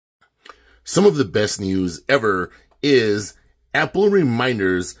Some of the best news ever is Apple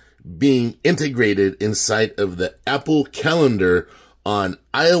Reminders being integrated inside of the Apple Calendar on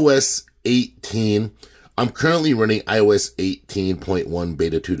iOS 18. I'm currently running iOS 18.1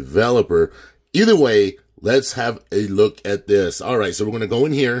 Beta 2 Developer. Either way, let's have a look at this. All right, so we're going to go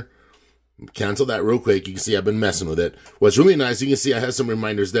in here, cancel that real quick. You can see I've been messing with it. What's really nice, you can see I have some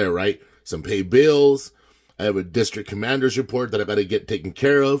reminders there, right? Some pay bills. I have a district commander's report that I got to get taken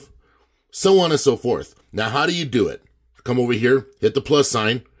care of, so on and so forth. Now, how do you do it? Come over here, hit the plus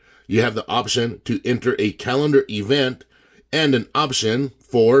sign. You have the option to enter a calendar event and an option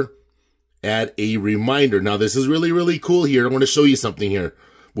for add a reminder. Now, this is really, really cool here. I want to show you something here.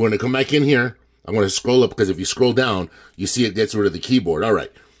 We're going to come back in here. I'm going to scroll up because if you scroll down, you see it gets rid of the keyboard. All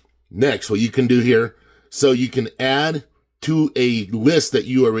right. Next, what you can do here, so you can add to a list that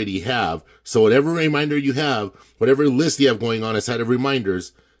you already have. So whatever reminder you have, whatever list you have going on inside of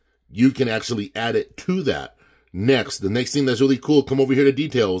reminders, you can actually add it to that. Next, the next thing that's really cool, come over here to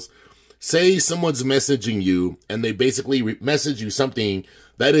details. Say someone's messaging you and they basically message you something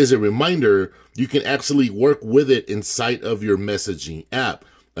that is a reminder. You can actually work with it inside of your messaging app.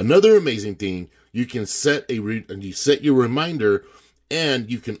 Another amazing thing, you can set your reminder,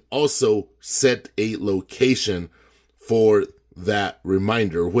 and you can also set a location for that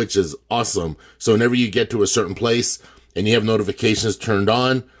reminder, which is awesome. So whenever you get to a certain place and you have notifications turned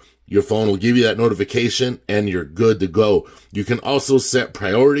on, your phone will give you that notification and you're good to go. You can also set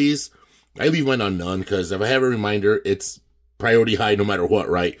priorities. I leave mine on none because if I have a reminder, it's priority high no matter what,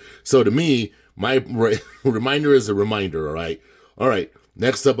 right? So to me, my reminder is a reminder, all right? All right,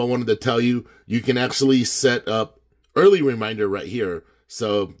 next up, I wanted to tell you, you can actually set up early reminder right here.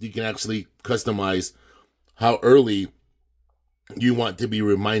 So you can actually customize how early you want to be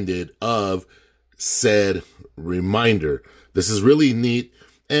reminded of said reminder. This is really neat.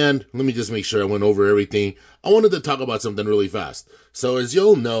 And let me just make sure I went over everything. I wanted to talk about something really fast. So as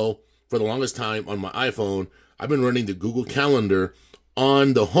you'll know, for the longest time on my iPhone, I've been running the Google Calendar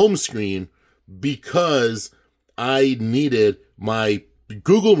on the home screen because I needed my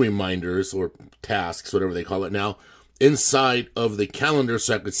Google reminders or tasks, whatever they call it now, inside of the calendar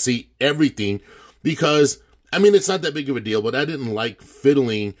so I could see everything. Because, I mean, it's not that big of a deal, but I didn't like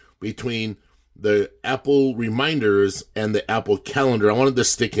fiddling between the Apple reminders and the Apple Calendar. I wanted to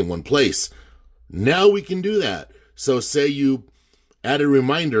stick in one place. Now we can do that. So say you add a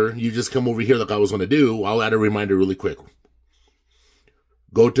reminder, you just come over here like I was going to do. I'll add a reminder really quick.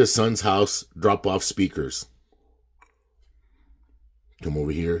 Go to son's house, drop off speakers. Come over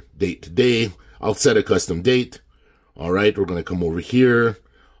here, date today. I'll set a custom date. All right, we're going to come over here.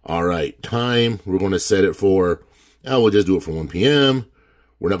 All right, time. We're going to set it for, we'll just do it for 1 p.m.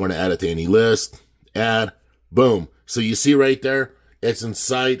 We're not going to add it to any list. Add, boom. So you see right there, it's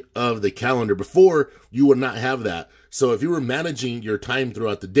inside of the calendar. Before, you would not have that. So if you were managing your time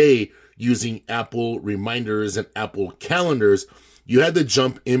throughout the day using Apple reminders and Apple calendars, you had to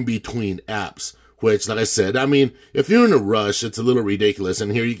jump in between apps, which, like I said, I mean, if you're in a rush, it's a little ridiculous.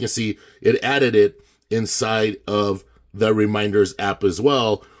 And here you can see it added it inside of the reminders app as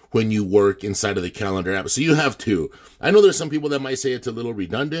well when you work inside of the calendar app. So you have two. I know there's some people that might say it's a little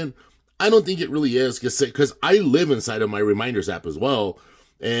redundant. I don't think it really is because I live inside of my reminders app as well.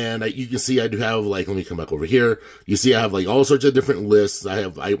 And you can see I do have, like, let me come back over here. You see I have like all sorts of different lists.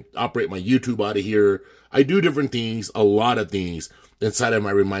 I operate my YouTube out of here. I do different things, a lot of things inside of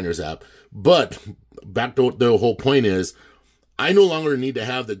my reminders app. But back to the whole point is, I no longer need to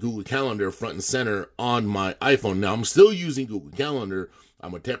have the Google Calendar front and center on my iPhone. Now, I'm still using Google Calendar.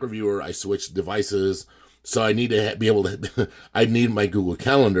 I'm a tech reviewer. I switch devices. So I need to be able to, I need my Google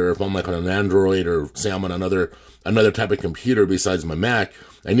Calendar. If I'm like on an Android or say I'm on another type of computer besides my Mac,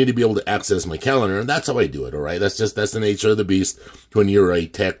 I need to be able to access my calendar. And that's how I do it. All right. That's the nature of the beast when you're a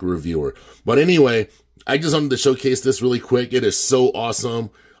tech reviewer. But anyway, I just wanted to showcase this really quick. It is so awesome.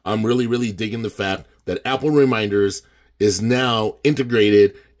 I'm really, really digging the fact that Apple Reminders is now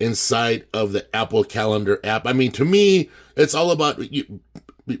integrated inside of the Apple Calendar app. I mean, to me, it's all about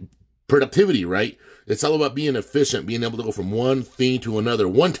productivity, right? It's all about being efficient, being able to go from one thing to another,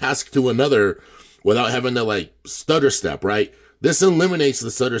 one task to another without having to like stutter step, right? This eliminates the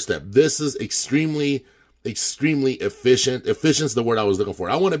stutter step. This is extremely, extremely efficient. Efficient's the word I was looking for.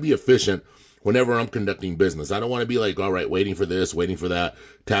 I want to be efficient whenever I'm conducting business. I don't want to be like, all right, waiting for this, waiting for that,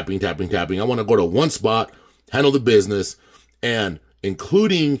 tapping, tapping, tapping. I want to go to one spot, handle the business, and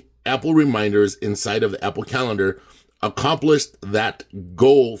including Apple Reminders inside of the Apple Calendar accomplished that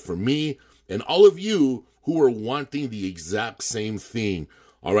goal for me and all of you who are wanting the exact same thing.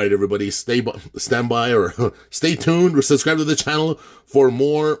 All right, everybody, stand by or stay tuned or subscribe to the channel for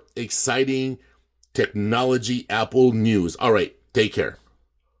more exciting technology Apple news. All right, take care.